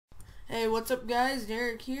Hey, what's up guys?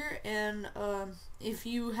 Derek here, and if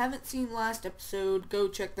you haven't seen last episode, go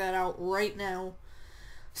check that out right now.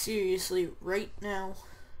 Seriously, right now.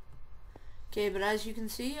 Okay, but as you can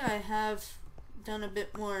see, I have done a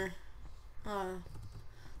bit more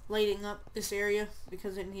lighting up this area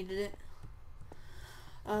because it needed it.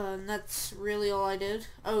 And that's really all I did.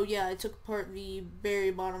 Oh yeah, I took apart the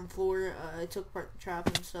very bottom floor. I took apart the trap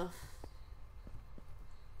and stuff.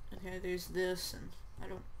 Okay, there's this, and I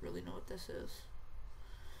don't really know what this is.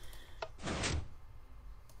 I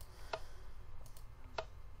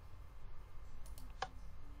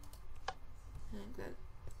think that...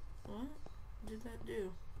 What did that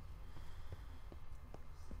do?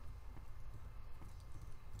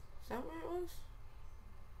 Is that where it was?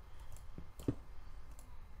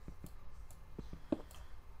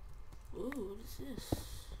 Ooh, what is this?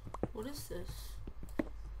 What is this?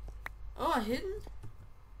 Oh, a hidden?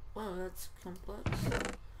 Wow, that's complex.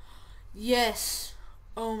 Yes!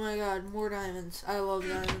 Oh my god, more diamonds. I love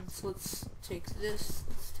diamonds. Let's take this.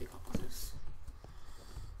 Let's take all this.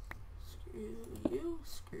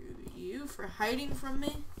 Screw you for hiding from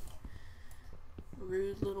me.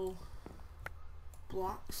 Rude little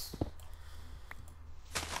blocks.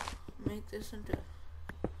 Make this into a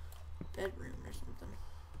bedroom or something.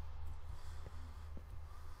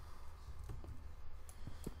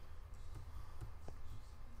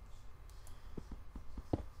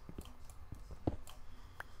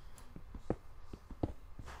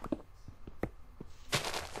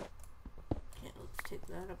 Take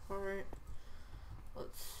that apart.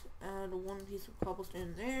 Let's add one piece of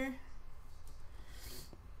cobblestone there.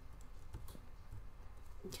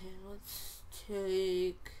 Okay, let's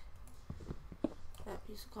take that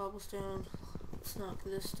piece of cobblestone. Let's knock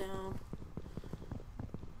this down.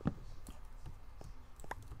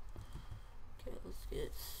 Okay, let's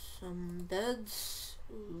get some beds.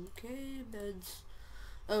 Okay, beds.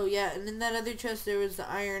 Oh yeah, and in that other chest there was the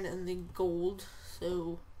iron and the gold,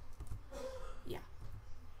 so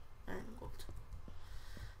iron and gold.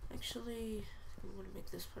 Actually, I'm gonna make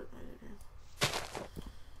this part my bedroom.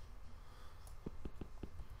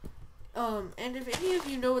 And if any of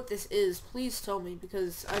you know what this is, please tell me,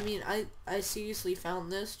 because I mean, I seriously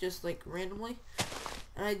found this just like randomly,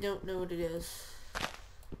 and I don't know what it is.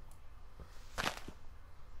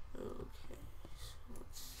 Okay, so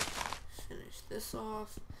let's finish this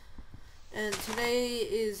off. And today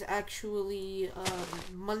is actually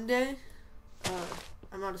Monday.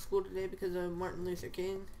 I'm out of school today because of Martin Luther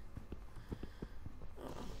King.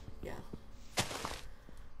 Yeah.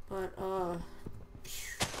 But,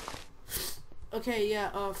 okay,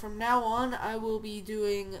 yeah, from now on, I will be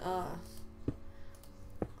doing,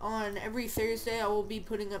 on every Thursday, I will be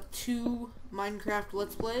putting up 2 Minecraft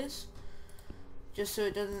Let's Plays. Just so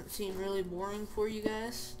it doesn't seem really boring for you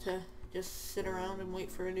guys to just sit around and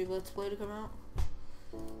wait for a new Let's Play to come out.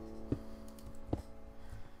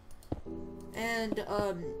 And,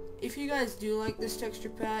 if you guys do like this texture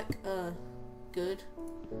pack, good.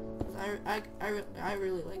 I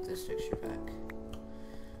really like this texture pack.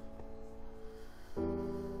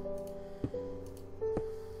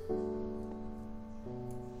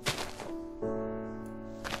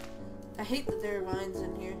 I hate that there are vines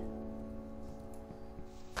in here.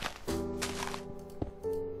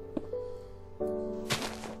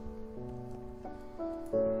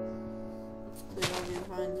 Let's clear all these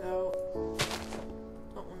vines out.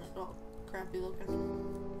 Don't want it all crappy looking.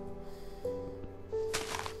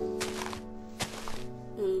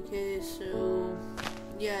 Okay, so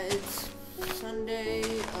yeah, it's Sunday,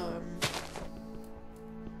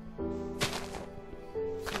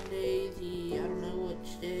 Sunday the, I don't know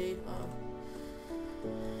which day.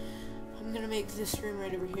 I'm gonna make this room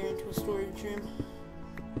right over here into a storage room.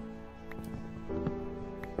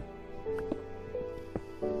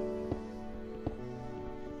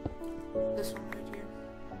 This one right here.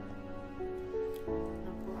 I'm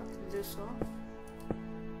gonna block this off.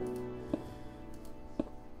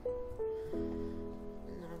 And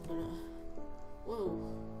then I'm gonna... Whoa.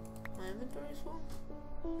 My inventory's full?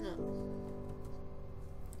 No.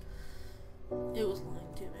 It was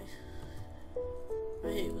lying to me. I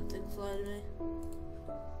hate when things lie to me.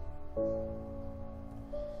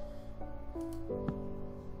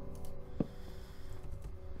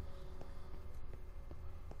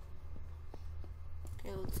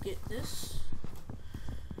 Okay, let's get this.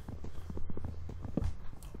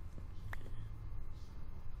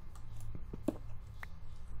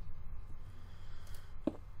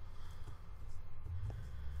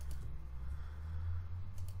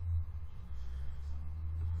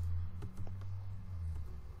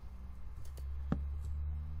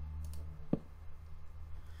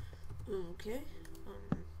 Okay,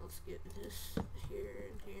 let's get this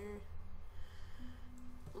here and here.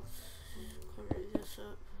 Let's cover this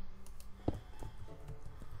up.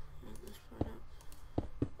 Make this part up.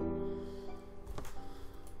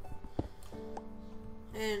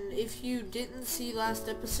 And if you didn't see last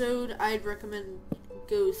episode, I'd recommend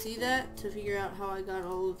go see that to figure out how I got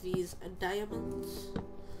all of these diamonds.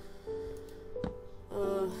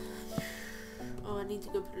 Oh, I need to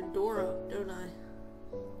go put a door up, don't I?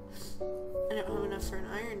 I don't have enough for an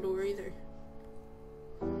iron door either.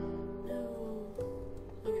 No.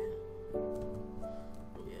 Okay.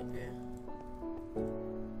 Okay.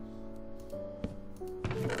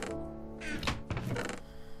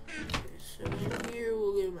 Okay, so in here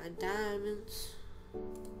we'll get my diamonds.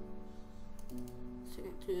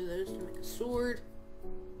 Take 2 of those to make a sword.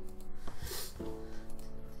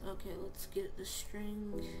 Okay, let's get the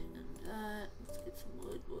string and that. Let's get some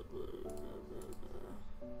wood.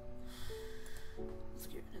 Let's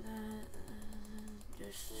get rid of that.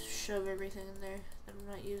 Just shove everything in there that I'm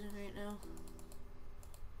not using right now.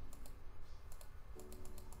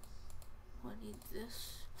 Oh, I need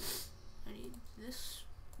this. I need this.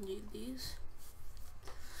 I need these.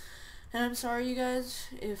 And I'm sorry, you guys,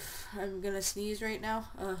 if I'm gonna sneeze right now.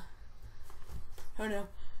 Oh no.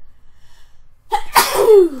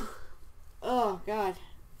 Oh god,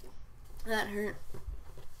 that hurt.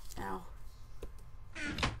 Ow.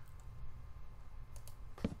 Okay,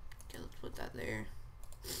 let's put that there.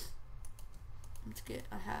 Let's get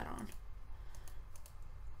a hat on.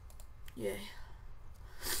 Yay.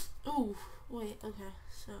 Oh, wait, okay,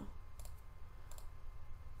 so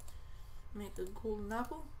make a golden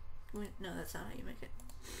apple. Wait, no, that's not how you make it.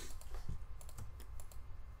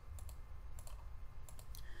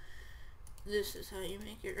 This is how you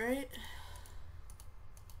make it, right?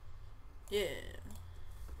 Yeah.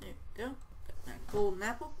 There we go. Got that golden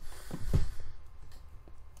apple.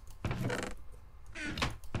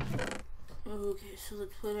 Okay, so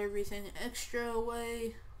let's put everything extra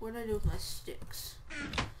away. What did I do with my sticks?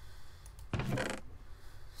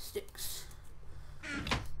 Sticks.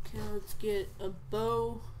 Okay, let's get a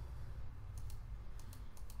bow.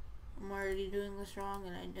 I'm already doing this wrong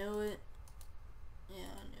and I know it. Yeah,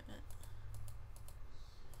 I knew it.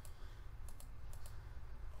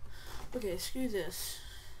 Okay, screw this.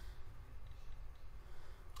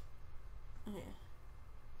 Okay.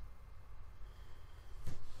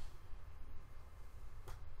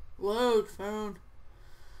 Load phone.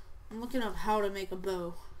 I'm looking up how to make a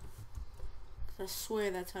bow. 'Cause I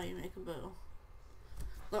swear that's how you make a bow.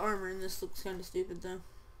 The armor in this looks kind of stupid though.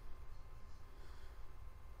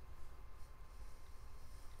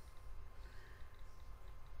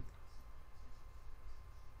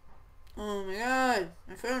 Oh my god,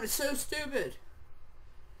 my phone is so stupid.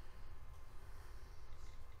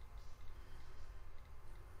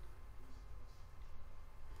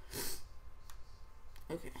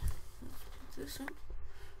 Okay, let's put this up.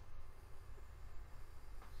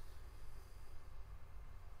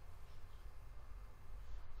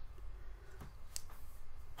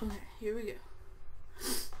 Okay, here we go.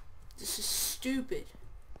 This is stupid.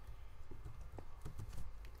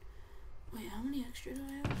 Wait, how many extra do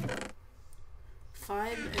I have?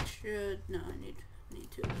 5 extra. No, I need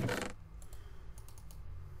 2 of this.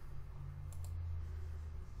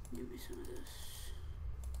 Give me some of this.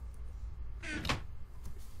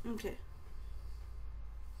 Okay.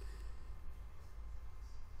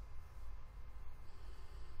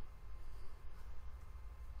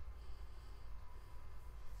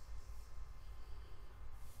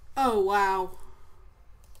 Oh wow.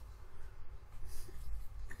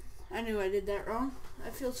 I knew I did that wrong.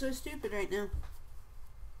 I feel so stupid right now.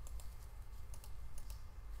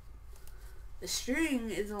 The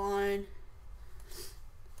string is aligned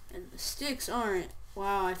and the sticks aren't.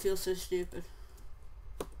 Wow, I feel so stupid.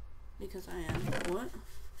 Because I am. What?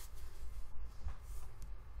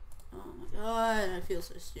 Oh my god, I feel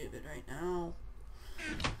so stupid right now.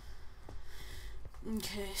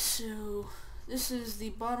 Okay, so this is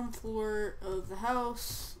the bottom floor of the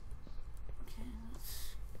house. Okay,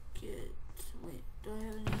 let's get... Wait, do I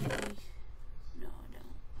have any... No, I don't.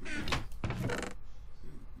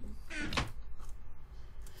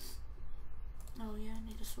 Oh yeah, I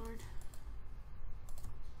need a sword.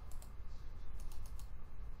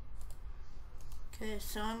 Okay,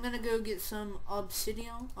 so I'm gonna go get some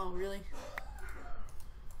obsidian. Oh, really?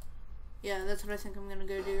 Yeah, that's what I think I'm gonna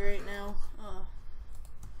go do right now.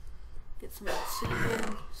 Get some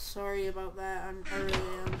obsidian. Sorry about that. I really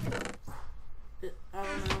am. I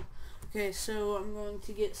don't know. Okay, so I'm going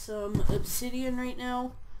to get some obsidian right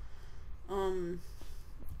now. And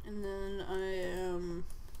then I am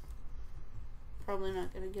Probably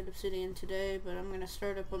not gonna get obsidian today, but I'm gonna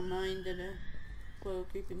start up a mine today. Whoa,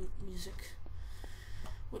 creepy music.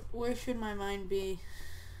 Where should my mine be?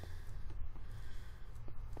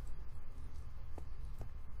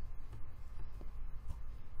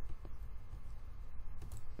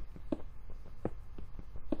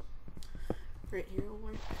 Right here will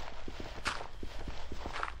work.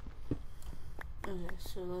 Okay,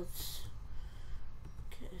 so let's...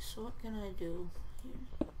 Okay, so what can I do here?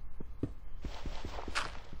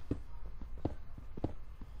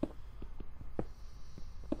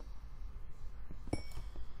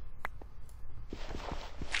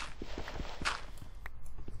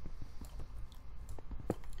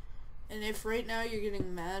 And if right now you're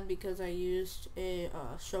getting mad because I used a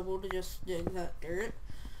shovel to just dig that dirt,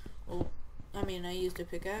 well, I mean, I used a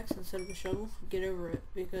pickaxe instead of a shovel. Get over it,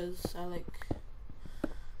 because I like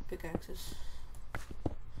pickaxes.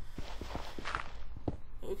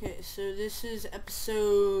 Okay, so this is episode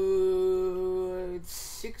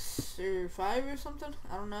 6 or 5 or something.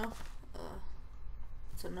 I don't know.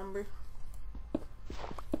 It's a number.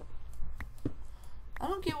 I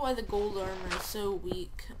don't get why the gold armor is so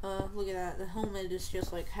weak. Look at that. The helmet is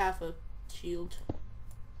just like half a shield.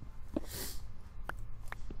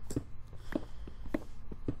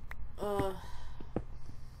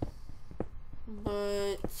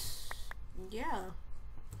 But yeah,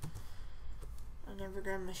 I never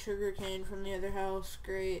grabbed my sugar cane from the other house.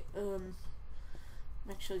 Great. I'm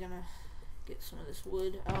actually gonna get some of this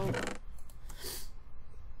wood out.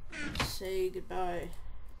 Say goodbye.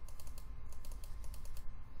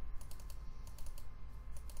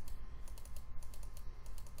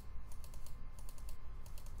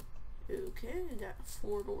 Okay, I got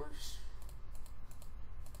 4 doors.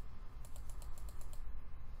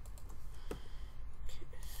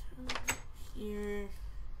 Here,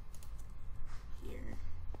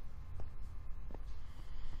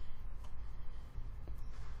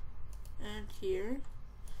 and here,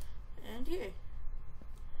 and here.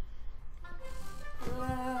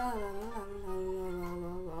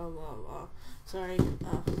 Sorry.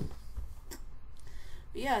 But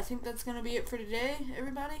yeah, I think that's gonna be it for today,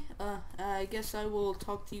 everybody. I guess I will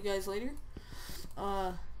talk to you guys later.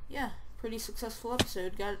 Yeah, pretty successful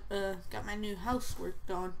episode. Got my new house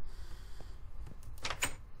worked on.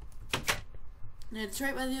 And it's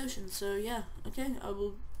right by the ocean, so yeah, okay,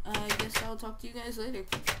 I guess I'll talk to you guys later.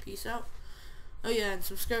 Peace out. Oh yeah, and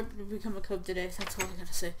subscribe to become a cub today. That's all I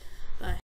gotta say. Bye.